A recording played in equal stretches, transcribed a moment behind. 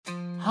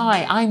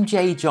Hi, I'm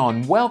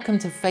J.John. Welcome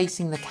to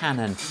Facing the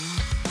Canon.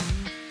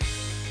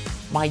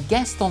 My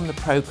guest on the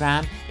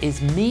program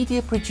is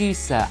media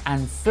producer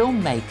and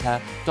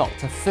filmmaker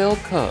Dr. Phil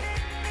Cooke.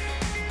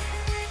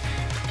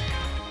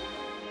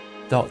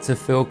 Dr.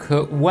 Phil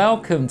Cooke,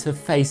 welcome to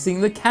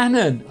Facing the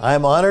Canon.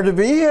 I'm honored to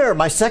be here.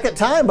 My second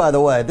time, by the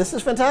way. This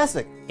is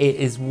fantastic. It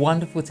is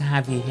wonderful to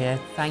have you here.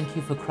 Thank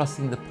you for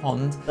crossing the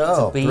pond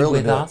Oh, to be thrilled to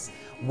with do it. us.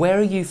 Where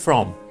are you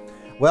from?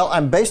 Well,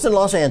 I'm based in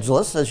Los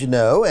Angeles, as you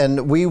know,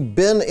 and we've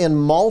been in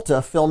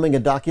Malta filming a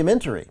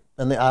documentary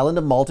on the island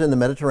of Malta in the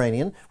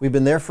Mediterranean. We've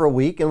been there for a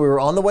week, and we were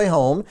on the way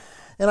home.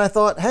 And I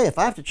thought, hey, if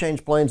I have to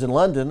change planes in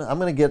London, I'm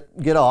going to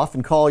get off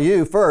and call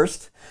you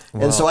first.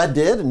 Well, and so I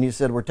did, and you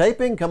said, we're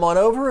taping, come on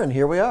over, and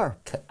here we are.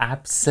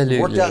 Absolutely.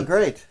 Worked out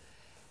great.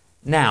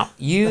 Now,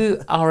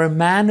 you are a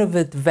man of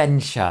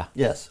adventure.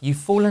 Yes. You've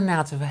fallen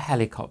out of a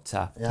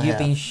helicopter. Yeah, I You've have.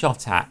 been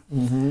shot at.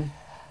 Mm-hmm.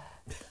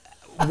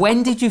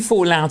 When did you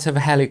fall out of a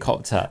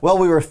helicopter? Well,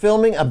 we were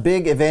filming a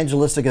big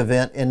evangelistic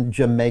event in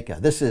Jamaica.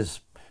 This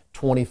is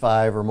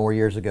 25 or more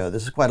years ago.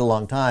 This is quite a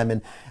long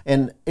time.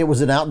 And it was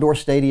an outdoor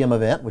stadium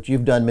event, which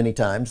you've done many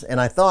times.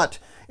 And I thought,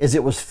 as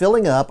it was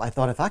filling up, I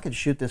thought if I could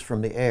shoot this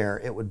from the air,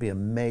 it would be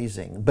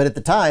amazing. But at the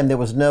time, there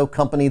was no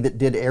company that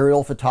did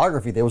aerial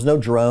photography. There was no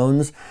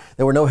drones.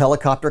 There were no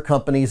helicopter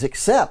companies,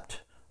 except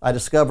I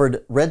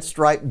discovered Red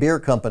Stripe Beer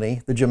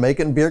Company, the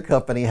Jamaican beer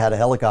company, had a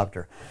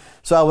helicopter.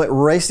 So I went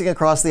racing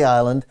across the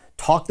island,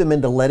 talked them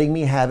into letting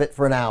me have it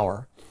for an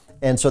hour.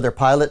 And so their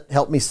pilot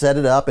helped me set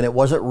it up, and it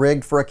wasn't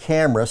rigged for a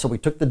camera, so we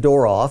took the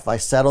door off. I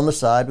sat on the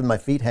side with my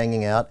feet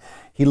hanging out.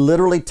 He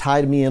literally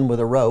tied me in with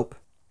a rope,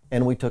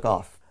 and we took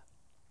off.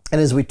 And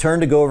as we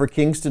turned to go over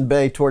Kingston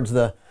Bay towards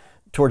the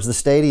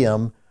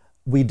stadium,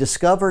 we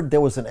discovered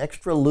there was an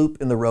extra loop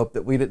in the rope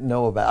that we didn't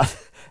know about.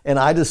 And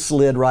I just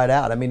slid right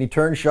out. I mean, he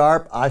turned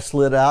sharp, I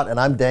slid out, and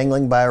I'm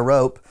dangling by a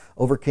rope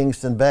over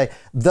Kingston Bay.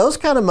 Those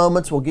kind of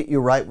moments will get you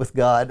right with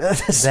God.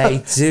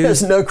 They do.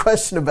 There's no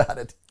question about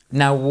it.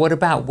 Now, what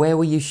about where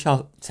were you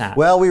shot at?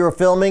 Well, we were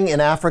filming in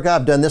Africa.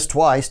 I've done this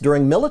twice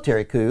during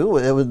military coup.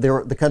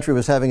 The country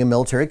was having a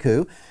military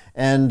coup.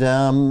 And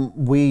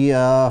we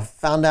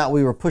found out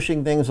we were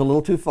pushing things a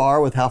little too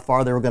far with how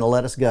far they were going to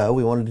let us go.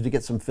 We wanted to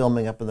get some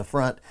filming up in the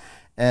front.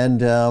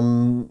 And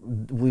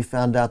we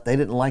found out they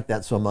didn't like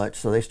that so much.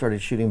 So they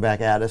started shooting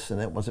back at us, and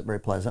it wasn't very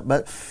pleasant.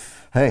 But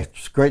hey,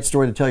 it's a great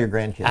story to tell your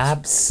grandkids.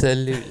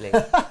 Absolutely.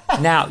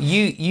 Now,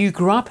 you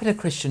grew up in a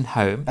Christian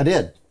home. I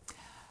did.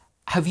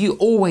 Have you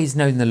always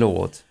known the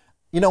Lord?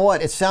 You know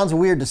what? It sounds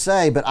weird to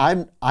say, but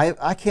I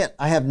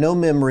have no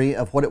memory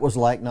of what it was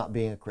like not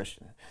being a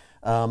Christian.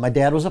 My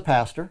dad was a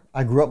pastor.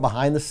 I grew up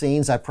behind the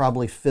scenes. I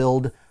probably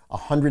filled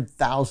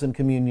 100,000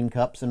 communion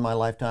cups in my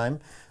lifetime.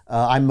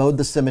 I mowed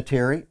the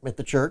cemetery at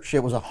the church.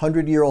 It was a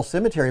 100-year-old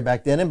cemetery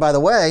back then. And by the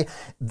way,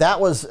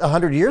 that was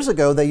 100 years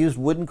ago. They used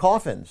wooden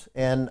coffins.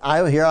 And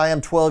here I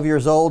am 12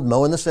 years old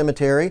mowing the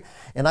cemetery.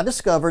 And I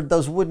discovered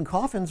those wooden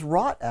coffins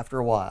rot after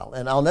a while.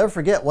 And I'll never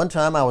forget one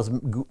time I was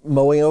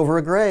mowing over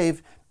a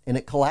grave and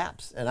it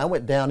collapsed. And I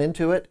went down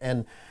into it,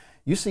 and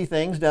you see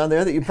things down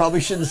there that you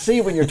probably shouldn't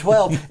see when you're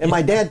 12. And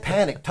my dad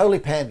panicked, totally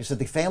panicked. He said,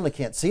 the family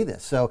can't see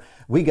this. So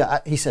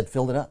he said,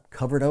 fill it up,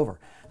 cover it over.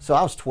 So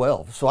I was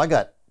 12. So I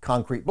got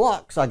concrete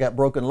blocks, I got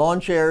broken lawn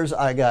chairs,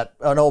 I got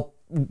an old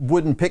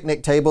wooden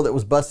picnic table that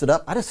was busted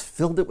up. I just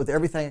filled it with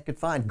everything I could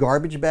find,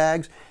 garbage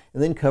bags,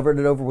 and then covered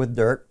it over with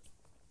dirt.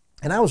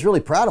 And I was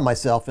really proud of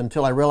myself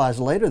until I realized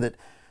later that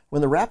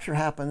when the rapture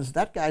happens,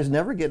 that guy's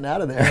never getting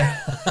out of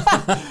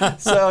there.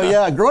 So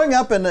yeah, growing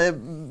up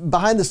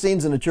behind the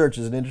scenes in a church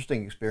is an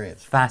interesting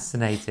experience.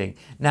 Fascinating.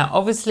 Now,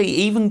 obviously,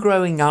 even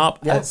growing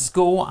up at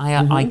school,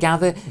 I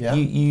gather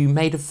you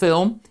made a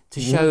film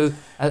to show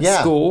at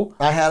school.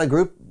 I had a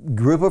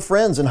group of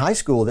friends in high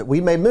school that we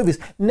made movies.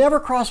 Never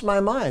crossed my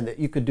mind that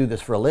you could do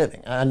this for a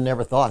living. I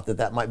never thought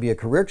that might be a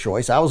career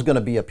choice. I was going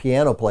to be a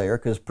piano player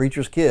because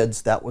preacher's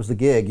kids, that was the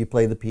gig. You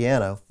played the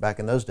piano back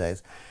in those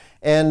days.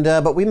 And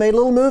but we made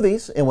little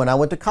movies. And when I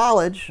went to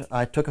college,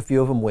 I took a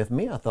few of them with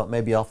me. I thought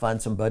maybe I'll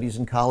find some buddies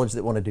in college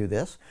that want to do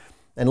this.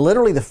 And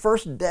literally the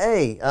first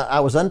day I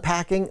was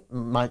unpacking,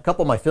 a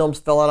couple of my films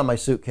fell out of my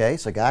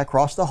suitcase. A guy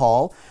across the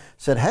hall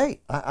said, hey,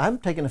 I'm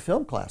taking a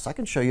film class. I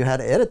can show you how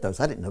to edit those.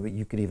 I didn't know that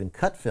you could even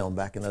cut film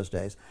back in those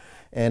days.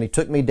 And he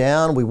took me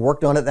down. We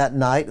worked on it that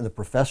night, and the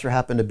professor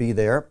happened to be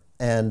there.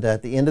 And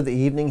at the end of the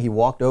evening, he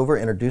walked over,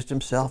 introduced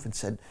himself, and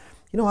said,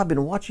 you know, I've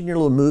been watching your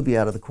little movie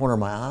out of the corner of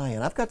my eye,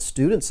 and I've got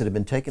students that have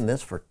been taking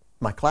this for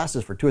my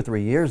classes for 2 or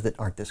 3 years that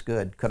aren't this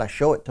good. Could I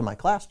show it to my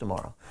class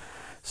tomorrow?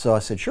 So I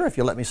said, sure, if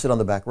you let me sit on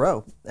the back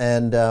row.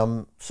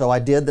 And so I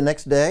did the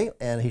next day,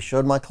 and he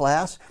showed my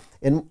class.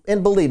 And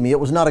believe me, it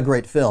was not a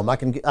great film. I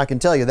can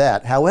tell you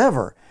that.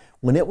 However,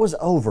 when it was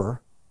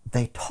over,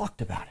 they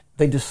talked about it.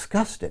 They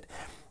discussed it.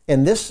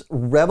 And this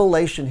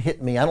revelation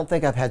hit me. I don't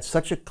think I've had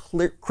such a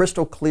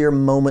crystal clear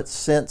moment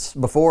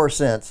before or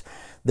since,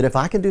 that if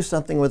I can do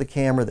something with a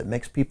camera that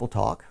makes people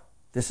talk,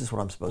 this is what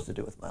I'm supposed to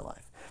do with my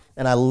life.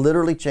 And I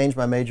literally changed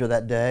my major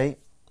that day,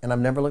 and I've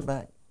never looked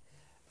back.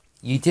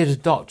 You did a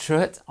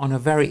doctorate on a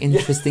very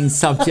interesting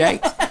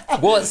subject,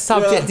 What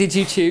subject did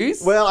you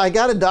choose? Well, I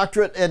got a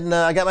doctorate and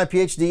I got my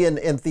PhD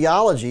in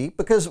theology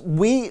because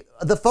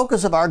the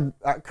focus of our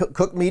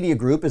Cooke Media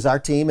Group is our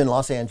team in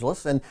Los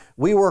Angeles, and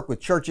we work with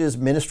churches,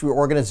 ministry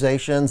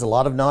organizations, a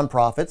lot of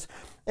nonprofits,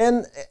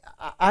 and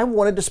I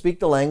wanted to speak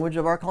the language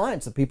of our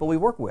clients, the people we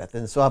work with,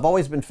 and so I've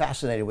always been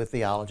fascinated with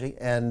theology,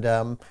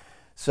 and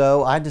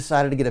so I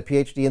decided to get a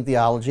PhD in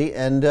theology,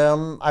 and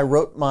I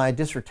wrote my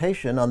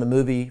dissertation on the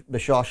movie The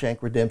Shawshank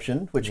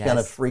Redemption, which kind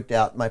of freaked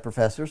out my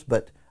professors,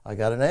 but I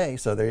got an A,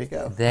 so there you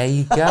go. There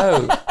you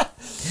go.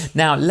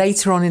 Now,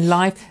 later on in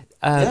life,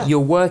 you're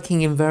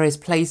working in various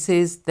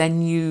places,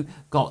 then you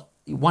got,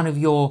 one of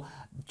your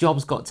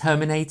jobs got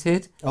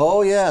terminated.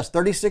 Oh yes,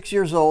 36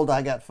 years old,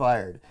 I got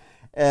fired.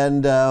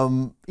 And,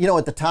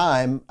 at the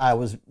time, I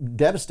was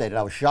devastated,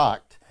 I was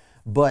shocked,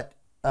 but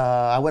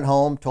I went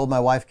home, told my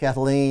wife,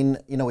 Kathleen,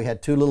 we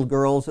had 2 little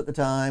girls at the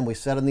time. We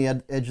sat on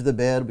the edge of the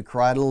bed. We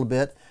cried a little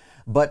bit.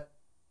 But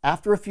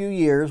after a few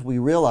years, we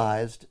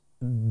realized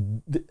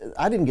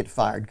I didn't get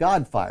fired.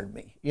 God fired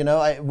me.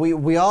 I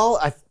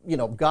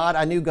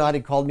knew God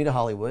had called me to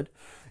Hollywood.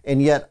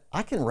 And yet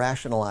I can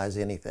rationalize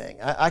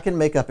anything. I can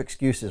make up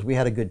excuses. We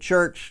had a good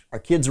church. Our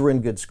kids were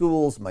in good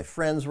schools. My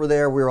friends were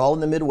there. We were all in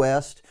the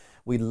Midwest.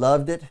 We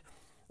loved it.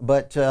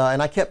 But,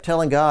 and I kept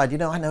telling God,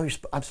 I know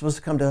I'm supposed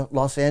to come to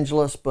Los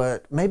Angeles,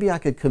 but maybe I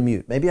could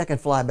commute. Maybe I could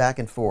fly back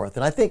and forth.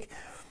 And I think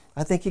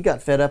he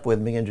got fed up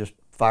with me and just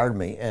fired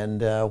me.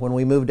 And when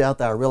we moved out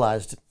there, I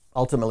realized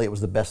ultimately it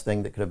was the best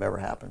thing that could have ever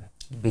happened.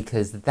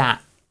 Because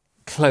that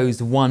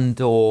closed one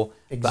door,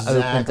 but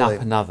opened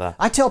up another.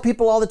 I tell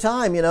people all the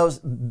time,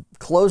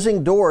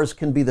 closing doors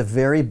can be the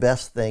very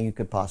best thing that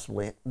could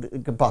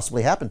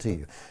possibly happen to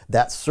you.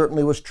 That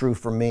certainly was true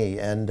for me,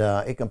 and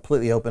it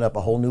completely opened up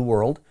a whole new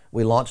world.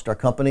 We launched our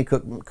company,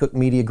 Cooke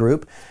Media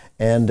Group,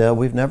 and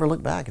we've never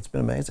looked back. It's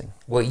been amazing.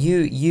 Well,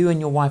 you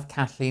and your wife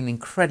Kathleen,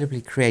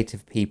 incredibly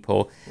creative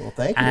people. Well,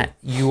 thank you.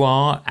 You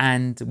are,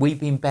 and we've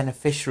been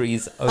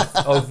beneficiaries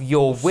of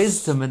your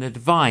wisdom and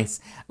advice.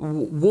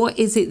 What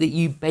is it that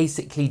you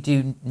basically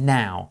do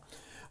now?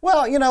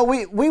 Well,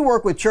 we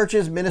work with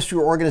churches, ministry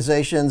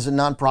organizations, and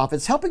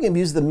nonprofits, helping them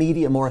use the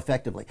media more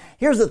effectively.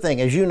 Here's the thing,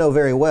 as you know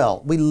very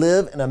well, we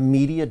live in a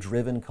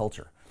media-driven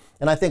culture.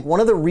 And I think one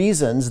of the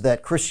reasons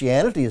that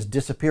Christianity is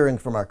disappearing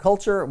from our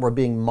culture, we're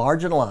being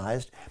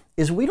marginalized,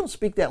 is we don't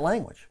speak that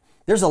language.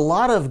 There's a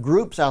lot of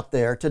groups out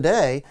there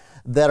today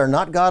that are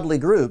not godly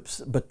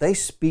groups, but they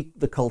speak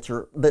the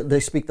culture, they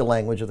speak the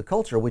language of the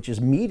culture, which is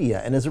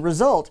media. And as a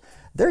result,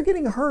 they're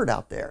getting heard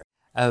out there.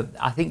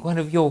 I think one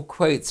of your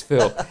quotes,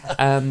 Phil,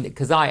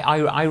 because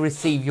I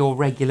receive your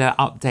regular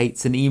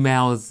updates and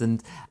emails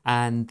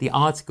and the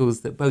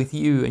articles that both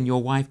you and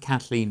your wife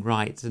Kathleen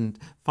write, and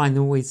find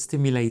them always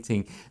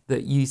stimulating,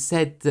 that you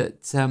said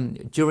that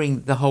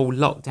during the whole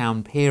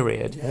lockdown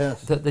period,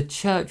 that the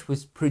church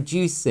was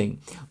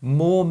producing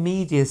more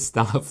media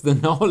stuff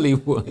than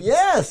Hollywood.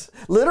 Yes,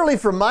 literally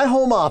from my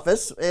home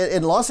office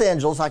in Los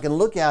Angeles, I can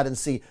look out and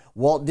see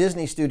Walt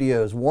Disney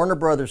Studios, Warner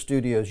Brothers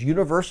Studios,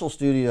 Universal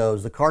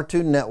Studios, the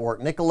Cartoon Network,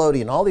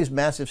 Nickelodeon, all these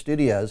massive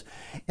studios,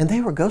 and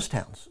they were ghost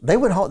towns. They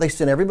went home, they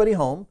sent everybody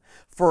home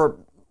for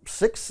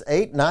 6,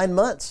 8, 9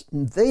 months.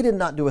 They did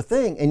not do a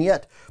thing, and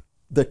yet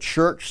the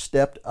church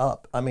stepped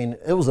up. I mean,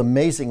 it was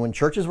amazing. When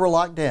churches were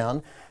locked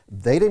down,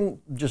 they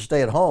didn't just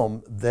stay at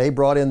home. They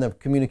brought in the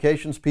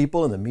communications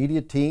people and the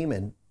media team,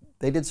 and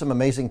they did some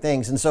amazing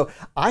things. And so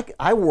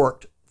I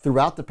worked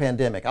throughout the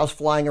pandemic. I was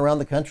flying around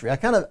the country. I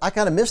kind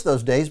of missed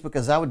those days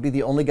because I would be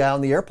the only guy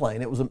on the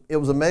airplane. It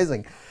was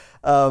amazing.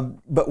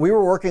 But we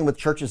were working with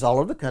churches all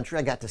over the country.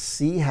 I got to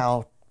see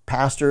how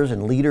pastors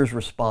and leaders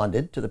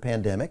responded to the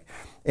pandemic,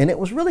 and it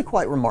was really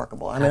quite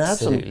remarkable. I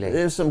mean,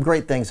 there's some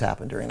great things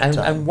happened during that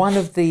time. And one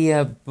of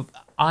the,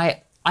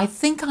 I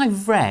think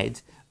I've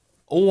read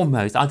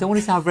almost, I don't want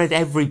to say I've read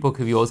every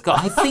book of yours,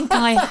 I think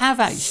I have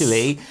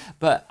actually,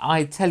 but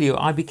I tell you,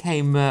 I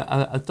became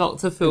a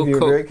Dr. Phil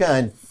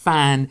Cooke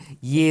fan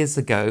years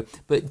ago.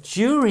 But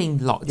during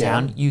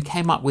lockdown, you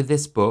came up with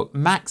this book,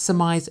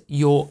 Maximize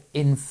Your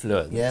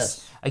Influence.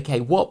 Yes.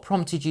 Okay, what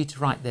prompted you to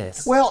write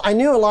this? Well, I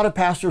knew a lot of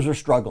pastors are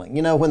struggling.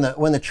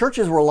 When the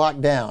churches were locked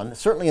down,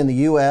 certainly in the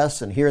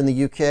U.S. and here in the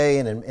U.K.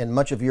 and in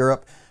much of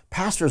Europe,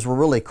 pastors were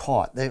really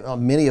caught.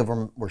 Many of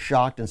them were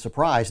shocked and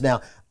surprised.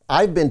 Now,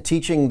 I've been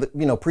teaching,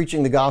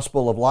 preaching the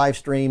gospel of live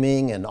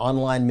streaming and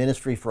online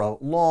ministry for a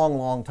long,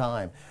 long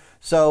time.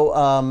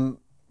 So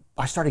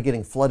I started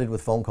getting flooded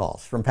with phone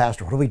calls from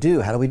pastors. What do we do?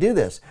 How do we do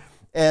this?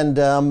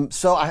 And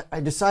so I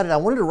decided I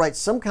wanted to write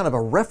some kind of a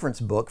reference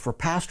book for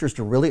pastors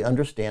to really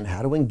understand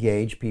how to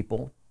engage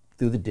people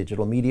through the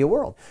digital media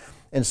world.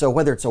 And so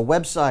whether it's a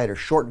website or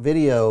short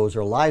videos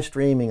or live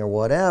streaming or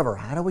whatever,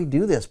 how do we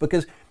do this?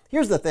 Because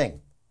here's the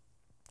thing.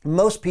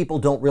 Most people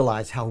don't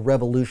realize how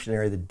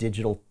revolutionary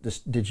this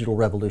digital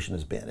revolution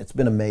has been. It's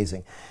been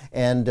amazing.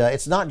 And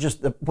it's not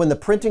just, when the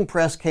printing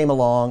press came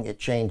along, it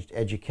changed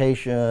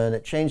education,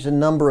 it changed a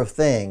number of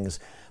things.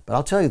 But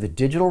I'll tell you, the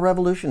digital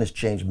revolution has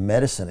changed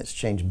medicine, it's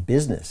changed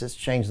business, it's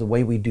changed the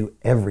way we do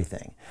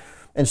everything.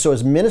 And so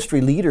as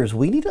ministry leaders,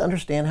 we need to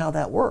understand how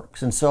that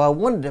works. And so I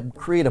wanted to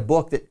create a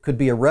book that could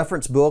be a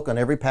reference book on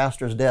every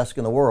pastor's desk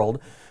in the world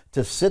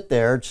to sit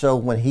there, so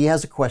when he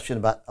has a question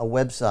about a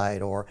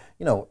website or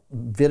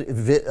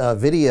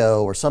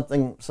video or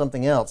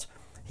something else,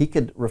 he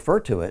could refer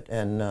to it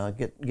and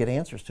get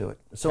answers to it.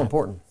 It's so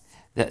important.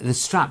 The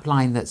strap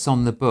line that's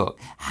on the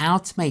book, how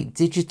to make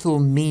digital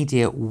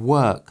media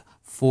work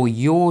for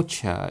your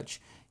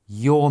church,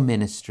 your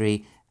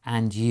ministry,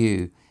 and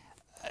you.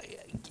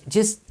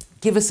 Just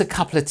give us a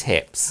couple of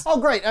tips. Oh,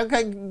 great.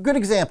 Okay, good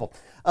example.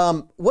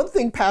 One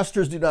thing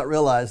pastors do not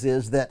realize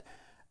is that,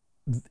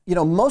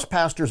 most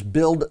pastors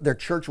build their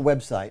church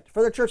website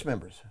for their church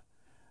members.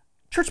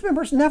 Church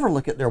members never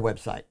look at their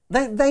website.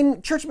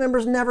 Church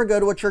members never go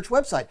to a church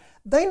website.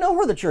 They know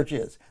where the church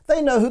is.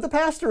 They know who the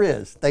pastor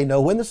is. They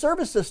know when the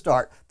services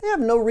start. They have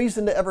no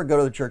reason to ever go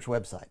to the church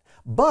website.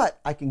 But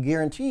I can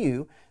guarantee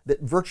you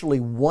that virtually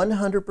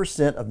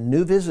 100% of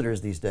new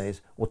visitors these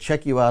days will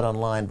check you out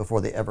online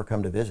before they ever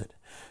come to visit.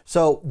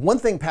 So one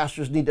thing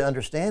pastors need to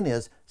understand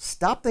is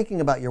stop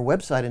thinking about your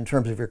website in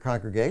terms of your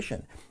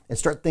congregation and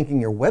start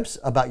thinking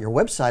about your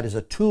website as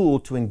a tool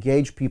to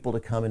engage people to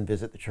come and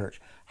visit the church.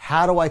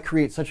 How do I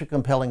create such a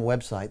compelling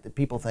website that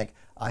people think,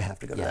 I have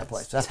to go to that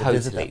place, I have to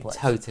visit that place?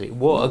 Totally.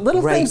 What a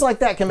little things like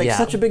that can make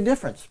such a big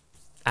difference.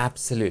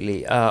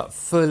 Absolutely.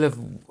 Full of,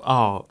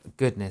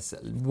 goodness,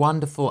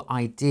 wonderful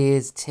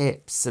ideas,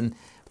 tips, and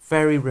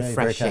very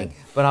refreshing.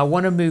 Very but I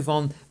want to move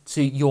on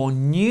to your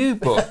new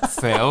book,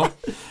 Phil,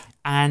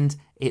 and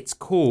it's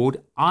called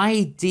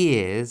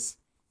Ideas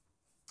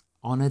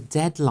on a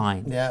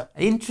Deadline. Yeah.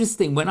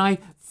 Interesting. When I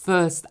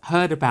first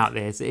heard about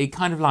this, it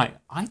kind of like,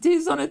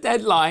 ideas on a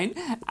deadline,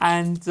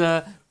 and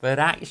but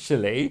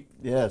actually,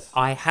 yes,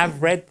 I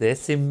have read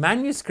this in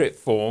manuscript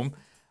form.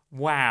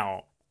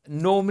 Wow.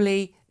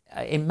 Normally,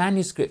 in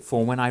manuscript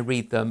form, when I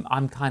read them,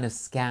 I'm kind of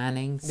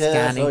scanning.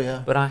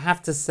 But I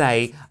have to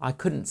say, I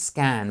couldn't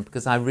scan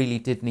because I really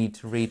did need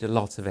to read a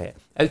lot of it.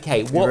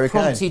 Okay, what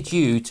prompted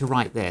you to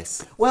write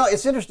this? Well,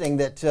 it's interesting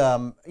that,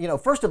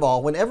 first of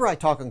all, whenever I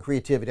talk on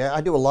creativity,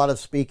 I do a lot of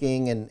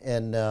speaking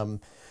and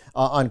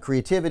on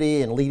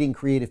creativity and leading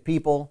creative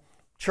people.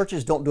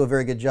 Churches don't do a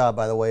very good job,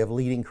 by the way, of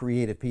leading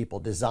creative people,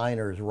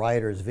 designers,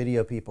 writers,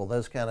 video people,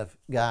 those kind of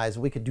guys.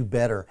 We could do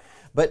better.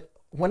 But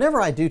whenever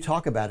I do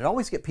talk about it, I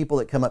always get people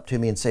that come up to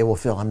me and say, well,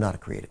 Phil, I'm not a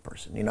creative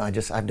person.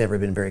 I've never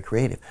been very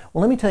creative.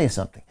 Well, let me tell you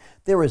something.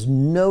 There is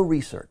no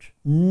research,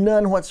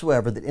 none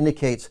whatsoever, that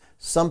indicates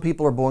some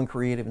people are born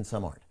creative and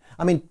some aren't.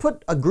 I mean,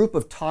 put a group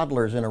of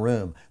toddlers in a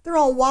room. They're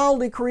all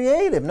wildly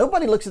creative.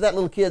 Nobody looks at that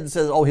little kid and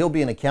says, oh, he'll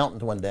be an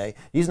accountant one day.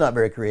 He's not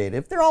very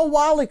creative. They're all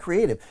wildly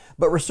creative.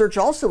 But research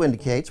also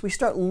indicates we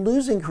start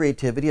losing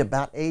creativity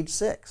about age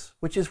 6,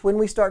 which is when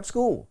we start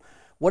school.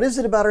 What is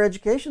it about our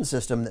education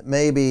system that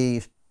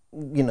maybe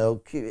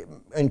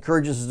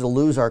encourages us to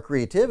lose our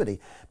creativity?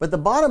 But the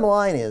bottom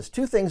line is,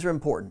 two things are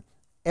important.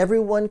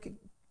 Everyone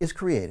is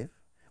creative.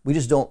 We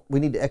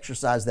need to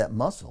exercise that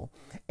muscle.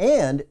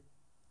 And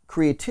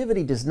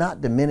creativity does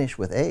not diminish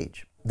with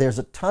age. There's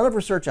a ton of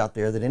research out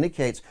there that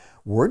indicates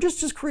we're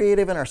just as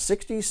creative in our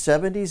 60s,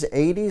 70s,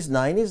 80s,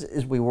 90s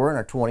as we were in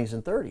our 20s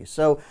and 30s.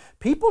 So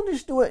people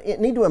just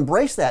need to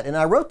embrace that. And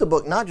I wrote the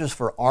book not just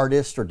for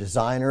artists or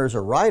designers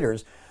or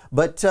writers,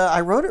 but I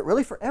wrote it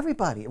really for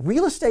everybody.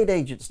 Real estate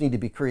agents need to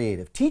be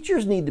creative.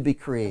 Teachers need to be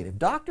creative.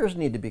 Doctors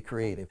need to be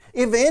creative.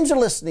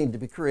 Evangelists need to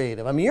be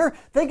creative. I mean,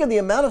 think of the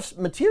amount of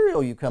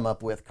material you come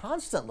up with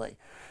constantly.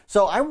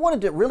 So I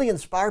wanted to really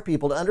inspire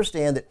people to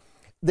understand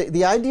that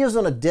the ideas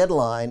on a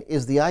deadline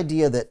is the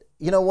idea that,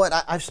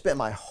 I've spent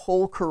my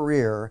whole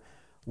career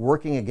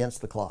working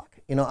against the clock.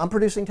 I'm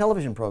producing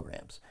television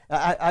programs.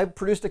 I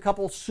produced a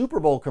couple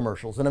Super Bowl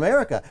commercials in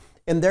America,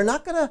 and they're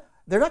not going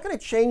to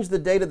change the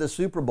date of the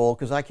Super Bowl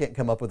because I can't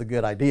come up with a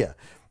good idea.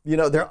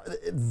 It's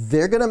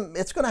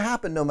going to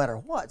happen no matter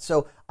what.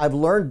 So I've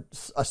learned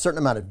a certain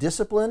amount of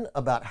discipline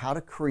about how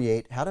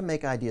to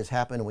make ideas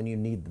happen when you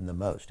need them the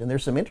most. And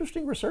there's some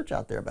interesting research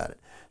out there about it.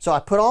 So I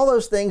put all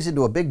those things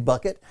into a big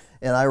bucket,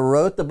 and I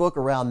wrote the book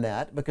around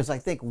that because I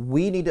think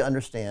we need to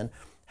understand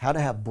how to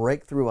have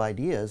breakthrough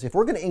ideas. If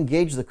we're going to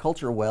engage the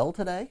culture well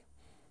today,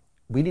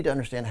 we need to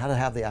understand how to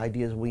have the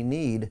ideas we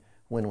need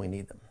when we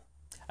need them.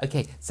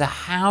 Okay, so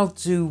how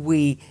do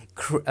we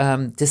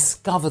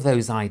discover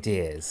those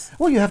ideas?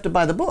 Well, you have to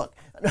buy the book.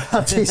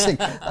 I'm teasing.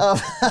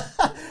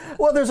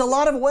 Well, there's a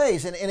lot of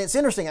ways, and it's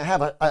interesting. I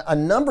have a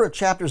number of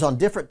chapters on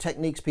different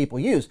techniques people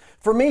use.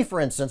 For me, for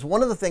instance,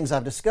 one of the things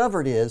I've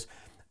discovered is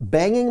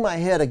banging my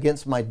head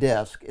against my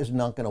desk is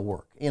not going to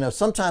work.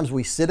 Sometimes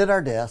we sit at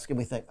our desk and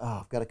we think, oh,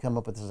 I've got to come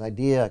up with this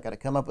idea.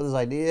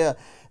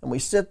 And we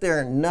sit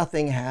there and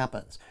nothing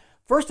happens.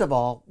 First of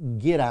all,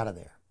 get out of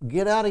there.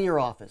 Get out of your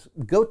office.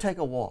 Go take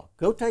a walk.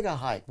 Go take a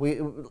hike.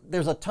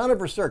 There's a ton of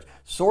research.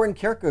 Soren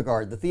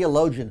Kierkegaard, the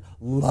theologian,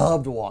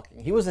 loved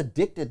walking. He was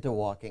addicted to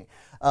walking.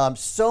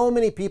 So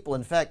many people,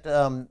 in fact,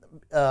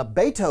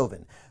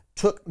 Beethoven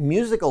took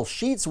musical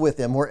sheets with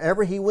him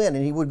wherever he went,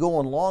 and he would go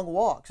on long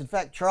walks. In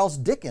fact, Charles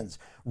Dickens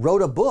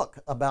wrote a book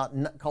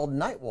called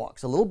Night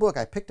Walks, a little book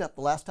I picked up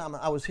the last time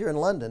I was here in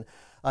London.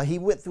 He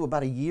went through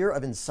about a year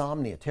of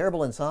insomnia,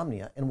 terrible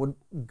insomnia, and would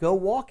go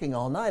walking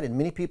all night. And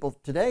many people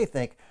today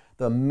think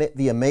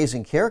the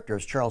amazing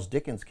characters Charles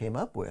Dickens came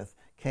up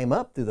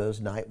through those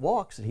night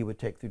walks that he would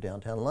take through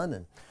downtown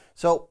London.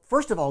 So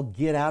first of all,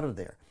 get out of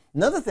there.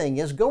 Another thing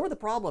is go where the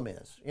problem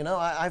is. You know,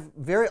 I've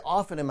very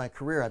often in my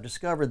career, I've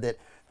discovered that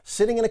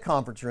sitting in a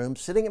conference room,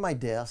 sitting at my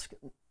desk,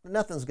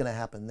 nothing's going to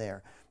happen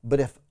there. But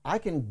if I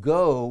can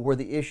go where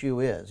the issue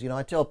is, you know,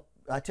 I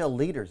tell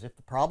leaders, if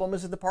the problem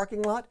is in the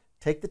parking lot,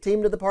 take the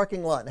team to the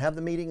parking lot and have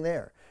the meeting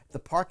there.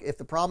 If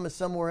the problem is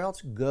somewhere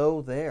else,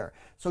 go there.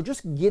 So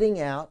just getting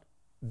out,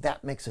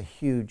 that makes a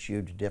huge,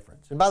 huge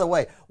difference. And by the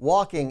way,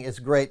 walking is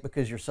great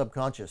because your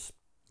subconscious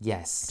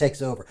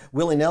takes over.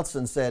 Willie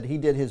Nelson said he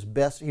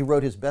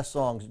wrote his best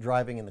songs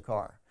driving in the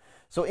car.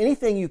 So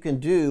anything you can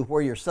do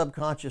where your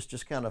subconscious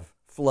just kind of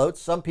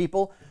floats. Some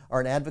people are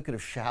an advocate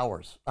of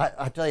showers.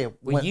 I tell you.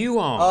 You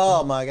are.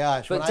 Oh my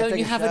gosh. But don't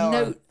you have a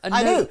note?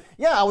 I do.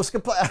 Yeah, I was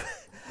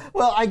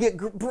well,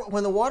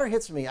 when the water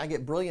hits me, I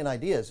get brilliant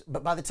ideas.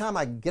 But by the time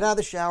I get out of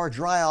the shower,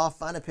 dry off,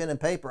 find a pen and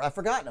paper, I've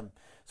forgotten them.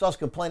 So I was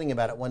complaining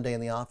about it one day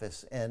in the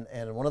office, and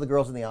one of the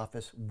girls in the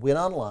office went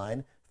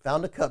online,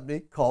 found a company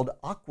called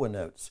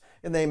Aquanotes,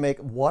 and they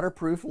make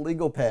waterproof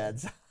legal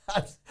pads.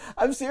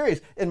 I'm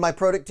serious. And my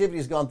productivity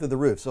has gone through the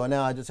roof. So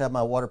now I just have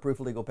my waterproof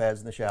legal pads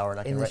in the shower, and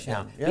I can write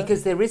down. Yeah.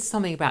 Because there is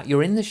something about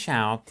you're in the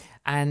shower,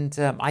 and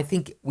I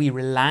think we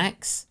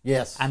relax.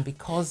 Yes. And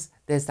because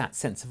there's that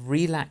sense of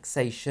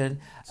relaxation,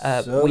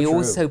 So we true.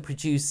 also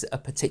produce a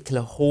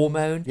particular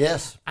hormone.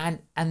 Yes.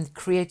 And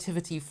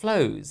creativity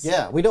flows.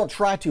 Yeah, we don't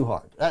try too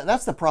hard.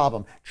 That's the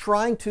problem.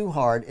 Trying too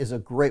hard is a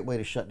great way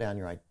to shut down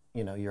your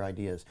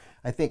ideas.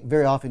 I think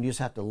very often you just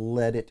have to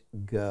let it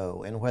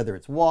go. And whether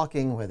it's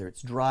walking, whether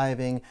it's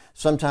driving,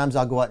 sometimes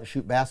I'll go out and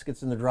shoot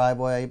baskets in the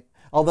driveway.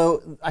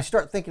 Although I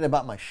start thinking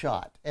about my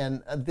shot,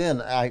 and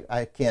then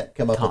I can't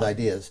come up with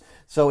ideas.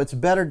 So it's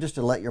better just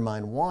to let your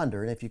mind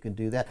wander, and if you can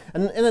do that.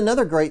 And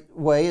another great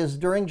way is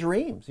during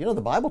dreams. You know,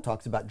 the Bible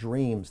talks about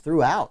dreams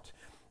throughout.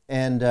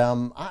 And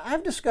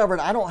I've discovered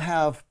I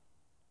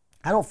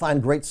don't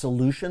find great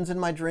solutions in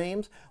my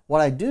dreams.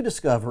 What I do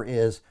discover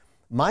is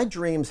my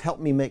dreams help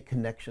me make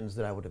connections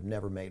that I would have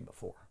never made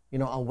before. You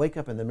know, I'll wake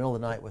up in the middle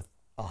of the night with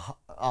a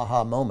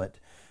aha moment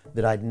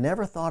that I'd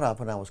never thought of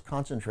when I was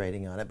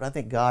concentrating on it. But I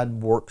think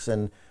God works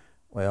in,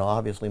 well,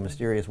 obviously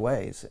mysterious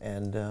ways.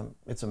 And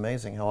it's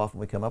amazing how often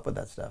we come up with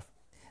that stuff.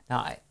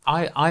 Now,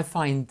 I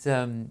find,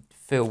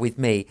 Phil, with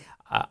me,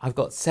 I've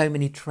got so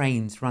many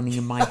trains running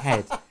in my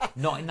head,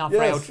 not enough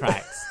rail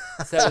tracks.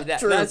 So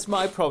that's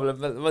my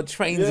problem. The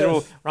trains are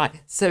all right.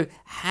 So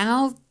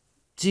how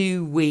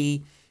do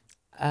we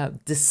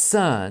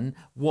discern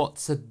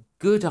what's a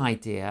good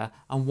idea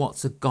and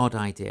what's a God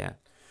idea?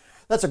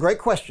 That's a great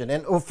question.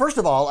 And well, first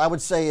of all, I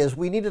would say is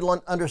we need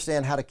to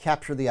understand how to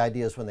capture the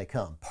ideas when they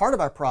come. Part of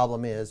our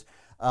problem is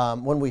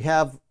when we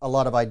have a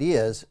lot of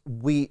ideas,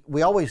 we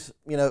always,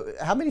 you know,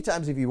 how many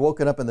times have you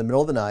woken up in the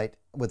middle of the night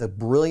with a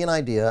brilliant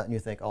idea and you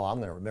think, oh, I'm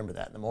going to remember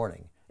that in the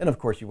morning. And of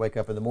course, you wake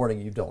up in the morning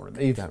and you don't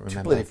remember. You've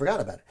completely forgot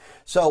about it.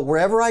 So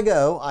wherever I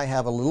go, I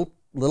have a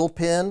little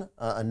pen,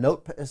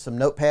 some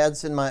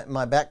notepads in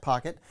my back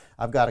pocket.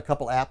 I've got a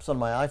couple apps on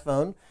my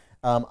iPhone.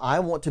 I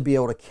want to be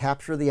able to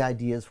capture the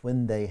ideas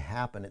when they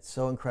happen. It's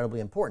so incredibly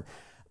important.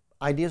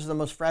 Ideas are the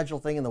most fragile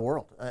thing in the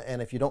world.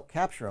 And if you don't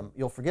capture them,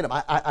 you'll forget them.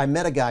 I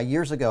met a guy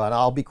years ago, and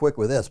I'll be quick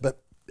with this,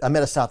 but I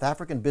met a South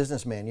African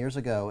businessman years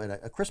ago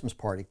at a Christmas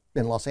party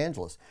in Los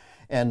Angeles.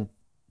 And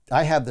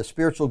I have the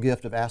spiritual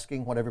gift of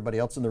asking what everybody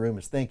else in the room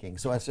is thinking.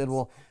 So I said,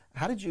 well,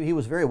 he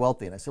was very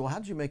wealthy. And I said, well, how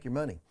did you make your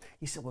money?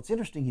 He said, well, it's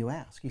interesting you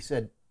ask. He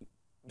said,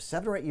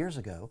 7 or 8 years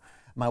ago,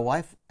 my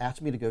wife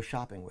asked me to go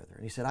shopping with her.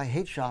 And he said, I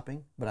hate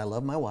shopping, but I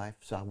love my wife,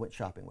 so I went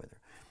shopping with her.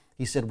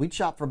 He said, we'd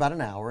shop for about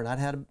an hour, and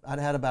I'd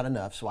had about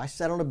enough. So I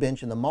sat on a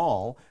bench in the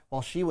mall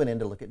while she went in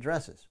to look at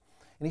dresses.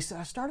 And he said,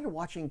 I started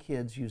watching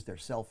kids use their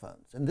cell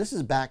phones. And this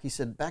is back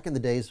in the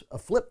days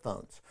of flip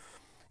phones.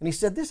 And he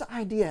said, this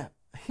idea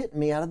hit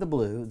me out of the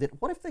blue that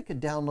what if they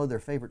could download their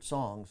favorite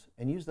songs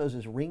and use those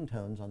as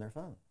ringtones on their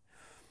phone?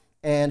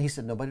 And he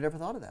said, nobody had ever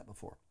thought of that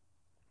before.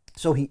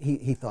 So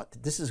he thought,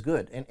 this is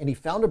good. And he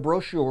found a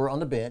brochure on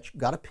the bench,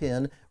 got a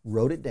pen,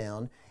 wrote it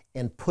down,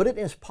 and put it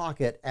in his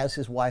pocket as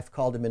his wife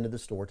called him into the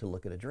store to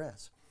look at a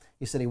dress.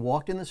 He said he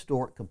walked in the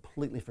store,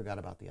 completely forgot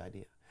about the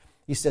idea.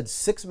 He said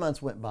 6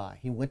 months went by.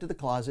 He went to the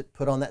closet,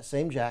 put on that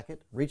same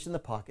jacket, reached in the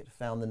pocket,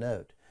 found the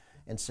note,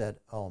 and said,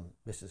 oh,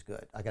 this is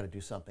good. I got to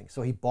do something.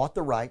 So he bought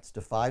the rights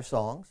to 5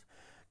 songs,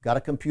 got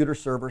a computer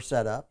server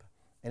set up,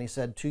 and he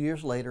said 2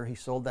 years later, he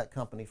sold that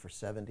company for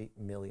 $70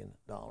 million.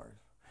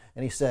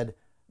 And he said,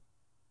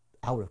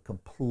 I would have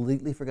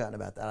completely forgotten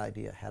about that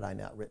idea had I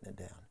not written it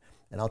down.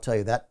 And I'll tell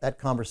you, that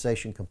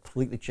conversation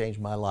completely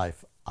changed my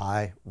life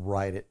I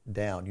write it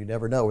down. You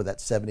never know where that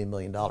 $70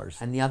 million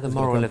And the other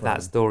moral of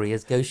that story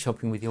is go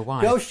shopping with your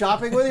wife. Go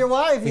shopping with your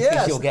wife, because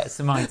yes. you'll get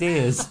some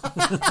ideas.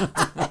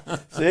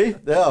 See?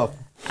 No.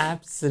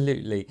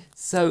 Absolutely.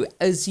 So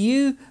as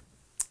you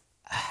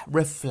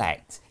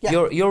reflect,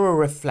 Yeah. you're a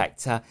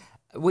reflector.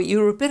 Well,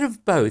 you're a bit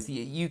of both.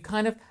 You've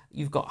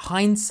got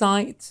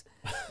hindsight.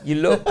 You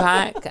look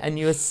back and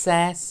you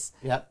assess.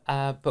 Yep.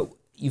 But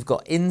you've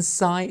got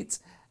insight.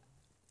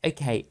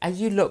 Okay, as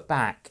you look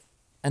back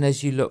and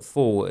as you look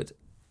forward,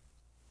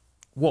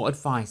 what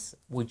advice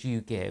would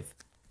you give,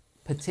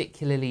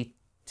 particularly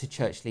to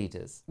church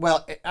leaders?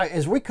 Well,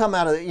 as we come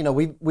out of,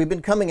 we've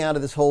been coming out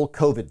of this whole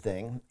COVID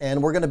thing,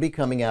 and we're going to be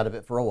coming out of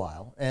it for a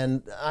while.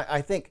 And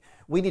I think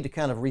we need to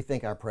kind of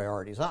rethink our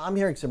priorities. I'm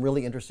hearing some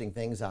really interesting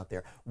things out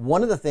there.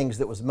 One of the things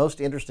that was most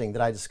interesting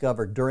that I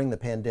discovered during the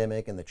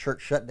pandemic and the church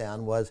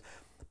shutdown was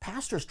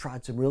pastors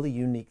tried some really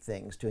unique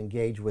things to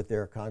engage with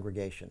their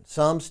congregation.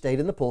 Some stayed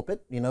in the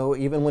pulpit,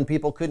 even when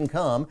people couldn't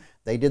come,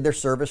 they did their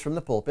service from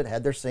the pulpit,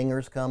 had their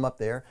singers come up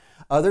there.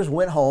 Others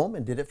went home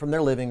and did it from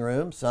their living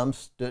room. Some,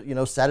 sat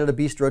at a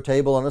bistro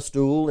table on a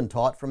stool and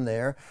taught from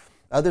there.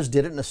 Others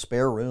did it in a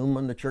spare room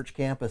on the church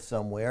campus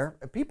somewhere.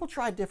 People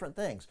tried different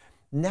things.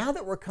 Now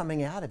that we're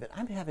coming out of it,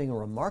 I'm having a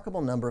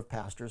remarkable number of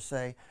pastors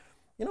say,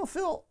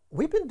 Phil,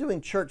 we've been doing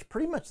church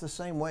pretty much the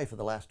same way for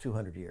the last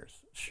 200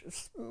 years.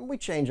 We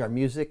change our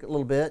music a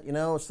little bit,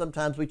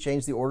 sometimes we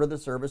change the order of the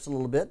service a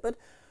little bit, but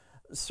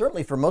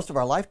certainly for most of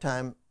our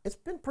lifetime, it's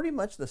been pretty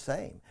much the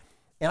same.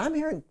 And I'm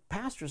hearing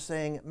pastors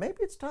saying, maybe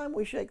it's time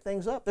we shake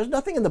things up. There's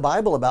nothing in the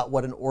Bible about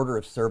what an order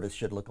of service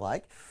should look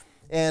like.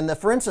 And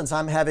for instance,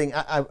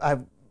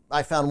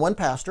 I found one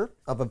pastor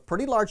of a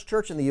pretty large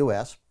church in the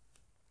U.S.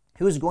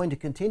 who is going to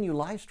continue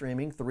live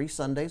streaming 3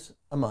 Sundays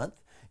a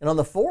month. And on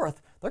the 4th,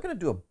 they're going to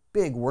do a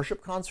big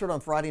worship concert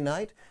on Friday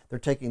night. They're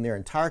taking their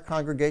entire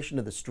congregation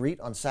to the street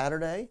on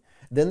Saturday.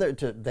 Then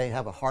they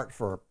have a heart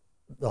for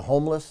the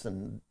homeless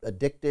and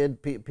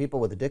addicted, people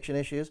with addiction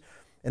issues.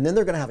 And then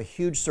they're going to have a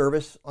huge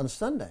service on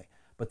Sunday.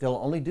 But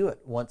they'll only do it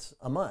once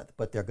a month.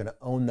 But they're going to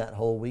own that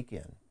whole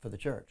weekend for the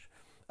church.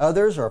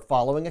 Others are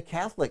following a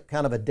Catholic,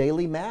 kind of a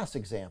daily mass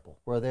example,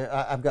 where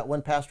I've got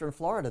one pastor in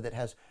Florida that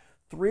has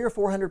 300 or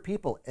 400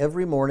 people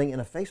every morning in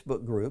a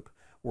Facebook group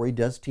where he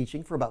does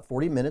teaching for about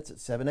 40 minutes at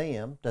 7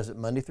 a.m., does it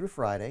Monday through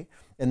Friday,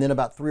 and then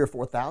about 3,000 or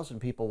 4,000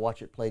 people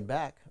watch it played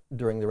back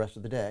during the rest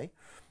of the day.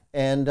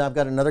 And I've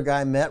got another guy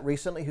I met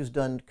recently who's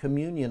done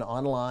communion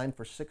online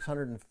for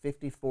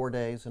 654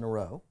 days in a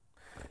row.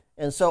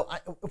 And so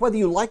whether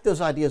you like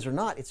those ideas or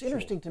not, it's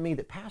interesting to me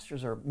that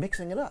pastors are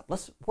mixing it up.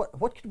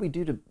 What could we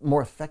do to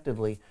more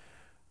effectively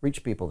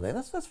reach people today?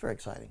 That's very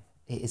exciting.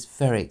 It is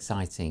very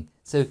exciting.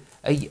 So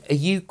are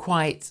you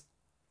quite...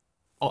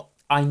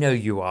 I know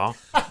you are.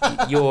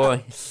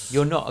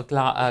 You're not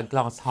a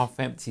glass half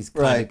empty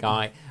kind of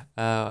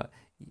guy.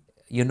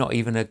 You're not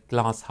even a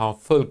glass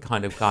half full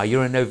kind of guy.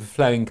 You're an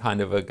overflowing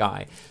kind of a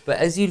guy. But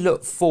as you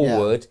look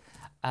forward,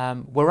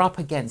 we're up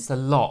against a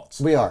lot.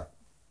 We are.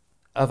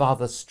 Of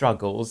other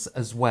struggles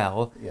as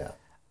well. Yeah.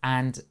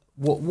 And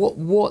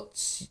what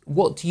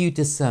do you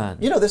discern?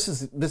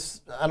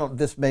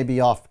 This may be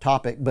off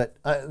topic, but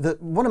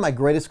one of my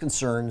greatest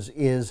concerns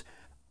is,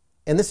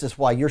 and this is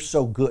why you're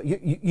so good.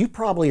 You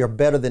probably are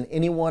better than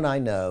anyone I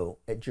know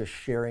at just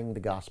sharing the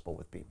gospel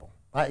with people.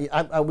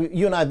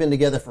 You and I have been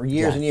together for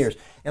years and years,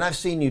 and I've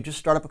seen you just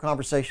start up a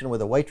conversation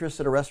with a waitress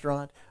at a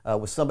restaurant,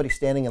 with somebody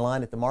standing in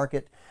line at the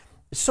market.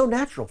 It's so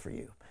natural for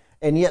you.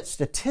 And yet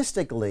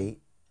statistically,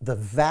 the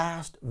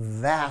vast,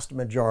 vast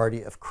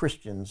majority of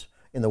Christians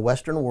in the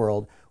Western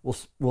world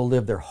will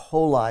live their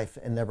whole life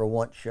and never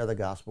once share the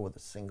gospel with a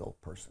single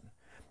person.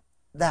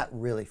 That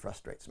really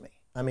frustrates me.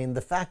 I mean,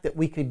 the fact that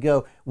we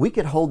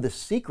could hold this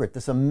secret,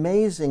 this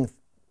amazing,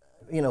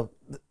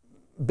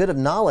 bit of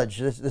knowledge,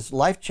 this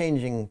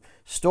life-changing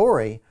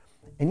story,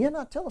 and yet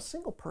not tell a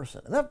single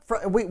person.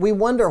 And we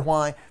wonder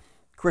why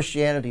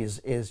Christianity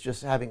is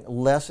just having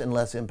less and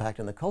less impact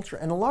in the culture.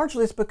 And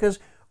largely it's because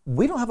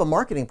we don't have a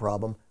marketing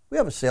problem. We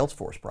have a sales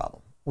force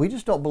problem. We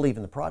just don't believe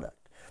in the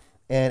product.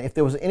 And if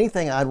there was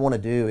anything I'd want to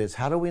do is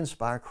how do we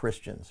inspire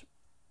Christians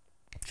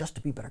just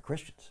to be better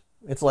Christians?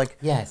 It's like,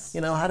 yes.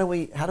 How do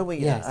we,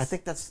 yes. I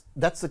think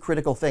that's the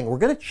critical thing. We're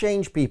going to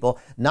change people,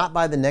 not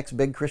by the next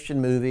big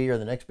Christian movie or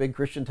the next big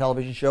Christian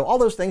television show. All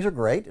those things are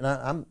great, and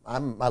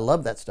I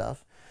love that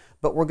stuff.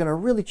 But we're going to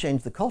really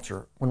change the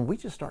culture when we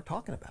just start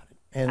talking about it.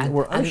 And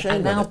we're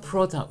unashamed and of our it.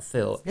 product,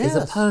 Phil, is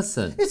a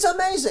person. It's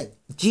amazing.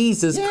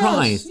 Jesus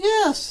Christ.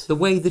 Yes. The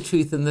way, the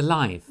truth, and the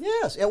life.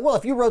 Yes. Well,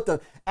 if you wrote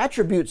the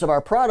attributes of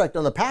our product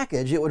on the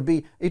package, it would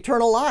be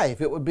eternal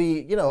life. It would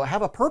be,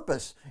 have a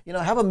purpose,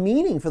 have a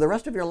meaning for the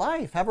rest of your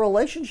life, have a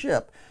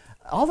relationship.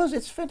 All those,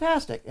 it's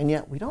fantastic. And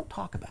yet we don't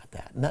talk about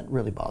that. And that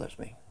really bothers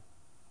me.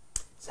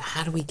 So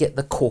how do we get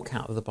the cork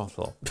out of the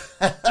bottle?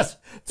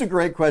 It's a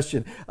great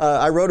question.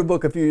 I wrote a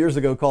book a few years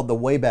ago called The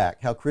Way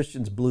Back, How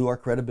Christians Blew Our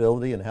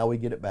Credibility and How We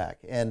Get It Back.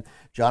 And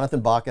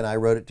Jonathan Bach and I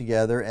wrote it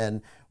together.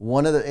 And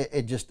one of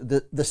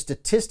the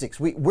statistics,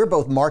 we're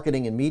both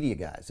marketing and media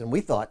guys. And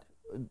we thought,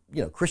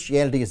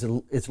 Christianity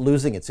is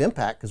losing its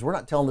impact because we're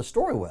not telling the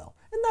story well.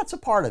 And that's a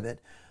part of it.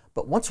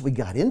 But once we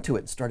got into it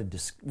and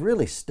started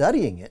really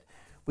studying it,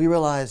 we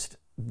realized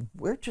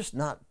we're just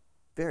not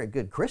very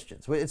good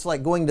Christians. It's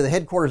like going to the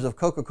headquarters of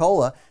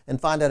Coca-Cola and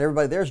find out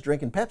everybody there is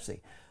drinking Pepsi.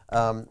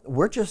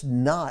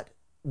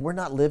 We're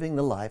not living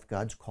the life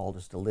God's called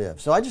us to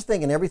live. So I just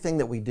think in everything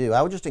that we do,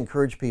 I would just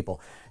encourage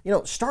people,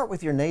 start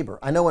with your neighbor.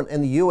 I know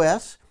in the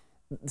U.S.,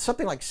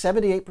 something like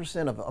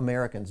 78% of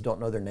Americans don't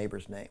know their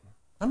neighbor's name.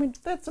 I mean,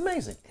 that's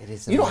amazing. It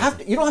is amazing.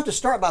 amazing. You don't have to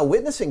start by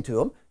witnessing to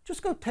them.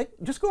 Just go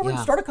over and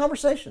start a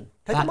conversation.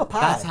 Take them a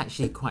pie. That's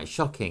actually quite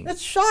shocking.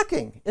 It's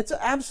shocking. It's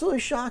absolutely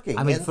shocking.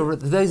 I mean, for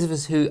those of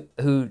us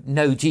who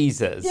know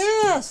Jesus.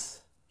 Yes.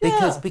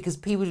 Because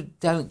people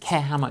don't care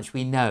how much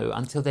we know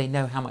until they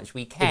know how much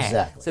we care.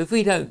 Exactly. So if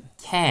we don't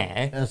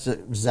care... That's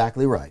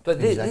exactly right.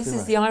 But this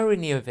is the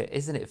irony of it,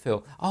 isn't it,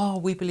 Phil? Oh,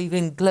 we believe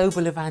in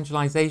global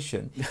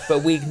evangelization,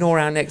 but we ignore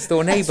our next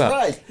door neighbor. That's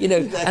right.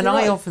 Exactly and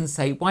right. I often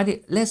say,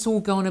 let's all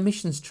go on a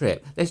missions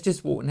trip. Let's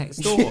just walk next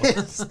door.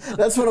 Yes.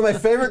 That's one of my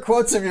favorite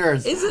quotes of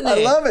yours. Isn't it?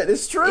 I love it.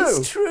 It's true.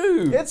 It's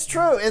true. It's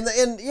true. And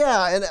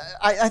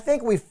I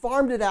think we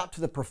farmed it out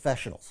to the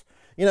professionals.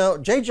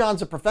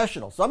 J.John's a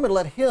professional, so I'm going to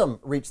let him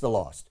reach the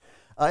lost.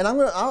 And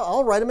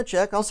I'll write him a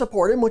check. I'll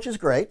support him, which is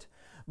great.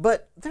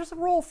 But there's a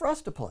role for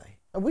us to play.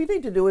 And we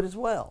need to do it as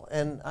well.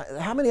 And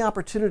how many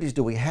opportunities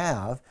do we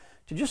have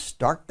to just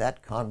start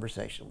that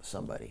conversation with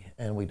somebody?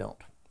 And we don't.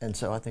 And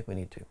so I think we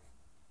need to.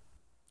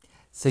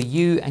 So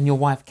you and your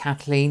wife,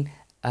 Kathleen,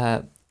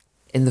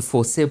 in the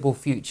foreseeable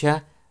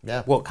future,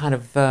 what kind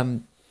of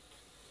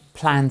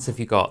plans have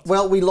you got?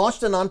 Well, we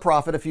launched a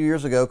nonprofit a few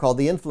years ago called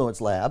the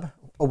Influence Lab.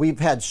 We've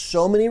had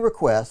so many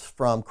requests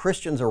from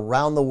Christians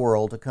around the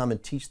world to come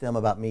and teach them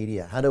about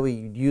media. How do we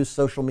use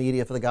social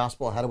media for the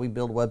gospel? How do we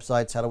build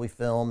websites? How do we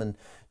film and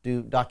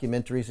do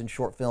documentaries and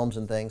short films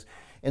and things?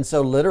 And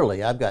so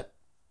literally, I've got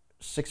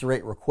 6 or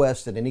 8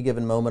 requests at any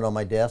given moment on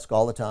my desk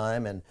all the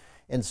time. And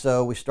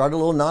so we started a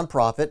little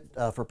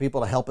nonprofit for people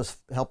to help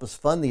us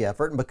fund the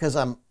effort. And because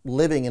I'm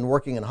living and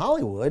working in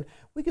Hollywood,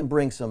 we can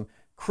bring some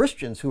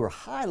Christians who are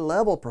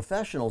high-level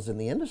professionals in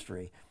the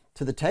industry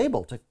to the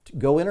table to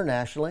go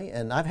internationally.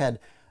 And I've had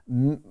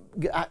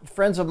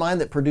friends of mine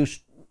that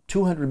produce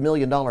 $200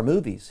 million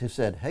movies who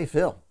said, "Hey,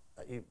 Phil,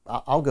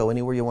 I'll go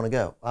anywhere you want to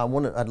go.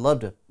 I'd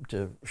love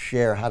to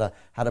share how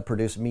to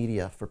produce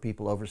media for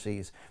people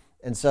overseas."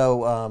 And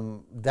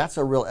so that's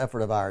a real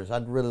effort of ours.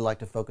 I'd really like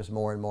to focus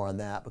more and more on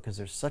that because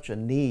there's such a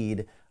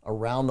need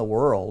around the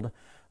world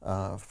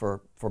for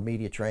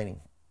media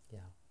training. Yeah,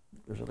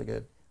 it's really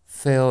good.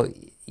 Phil,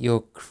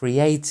 you're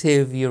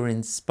creative, you're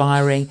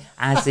inspiring,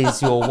 as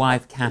is your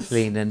wife,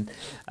 Kathleen. And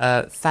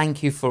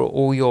thank you for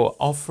all your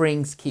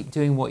offerings. Keep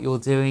doing what you're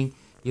doing.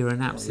 You're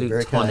an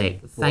absolute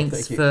tonic.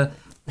 Thanks for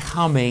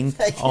coming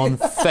on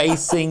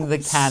Facing the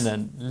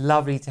Canon.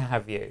 Lovely to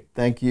have you.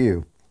 Thank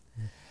you.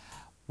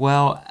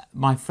 Well,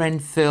 my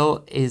friend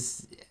Phil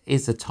is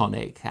a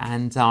tonic,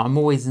 and I'm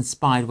always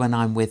inspired when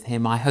I'm with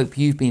him. I hope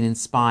you've been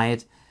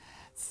inspired.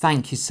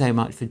 Thank you so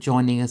much for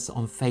joining us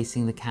on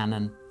Facing the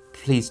Canon.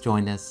 Please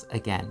join us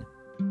again.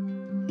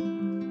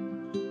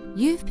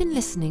 You've been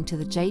listening to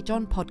the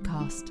J.John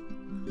podcast.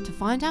 To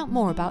find out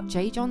more about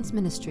J.John's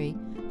ministry,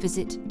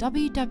 visit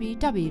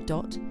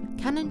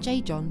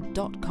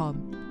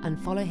www.canonjjohn.com and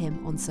follow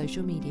him on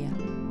social media.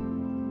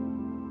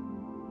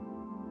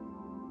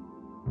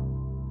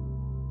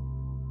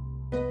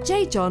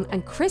 J.John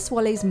and Chris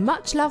Walley's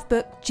much-loved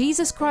book,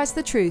 Jesus Christ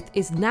the Truth,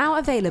 is now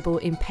available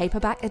in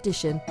paperback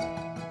edition.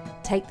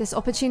 Take this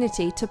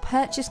opportunity to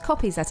purchase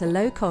copies at a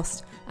low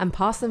cost and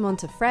pass them on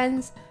to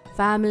friends,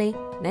 family,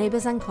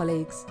 neighbours and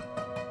colleagues.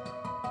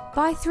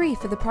 Buy 3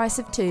 for the price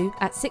of 2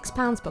 at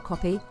 £6 per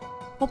copy,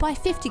 or buy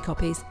 50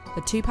 copies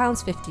for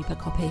 £2.50 per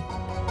copy.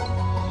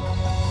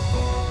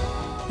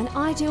 An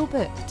ideal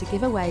book to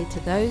give away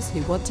to those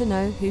who want to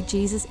know who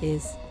Jesus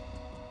is.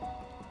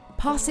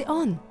 Pass it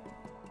on.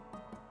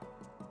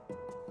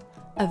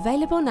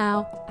 Available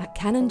now at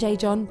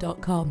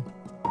canonjjohn.com.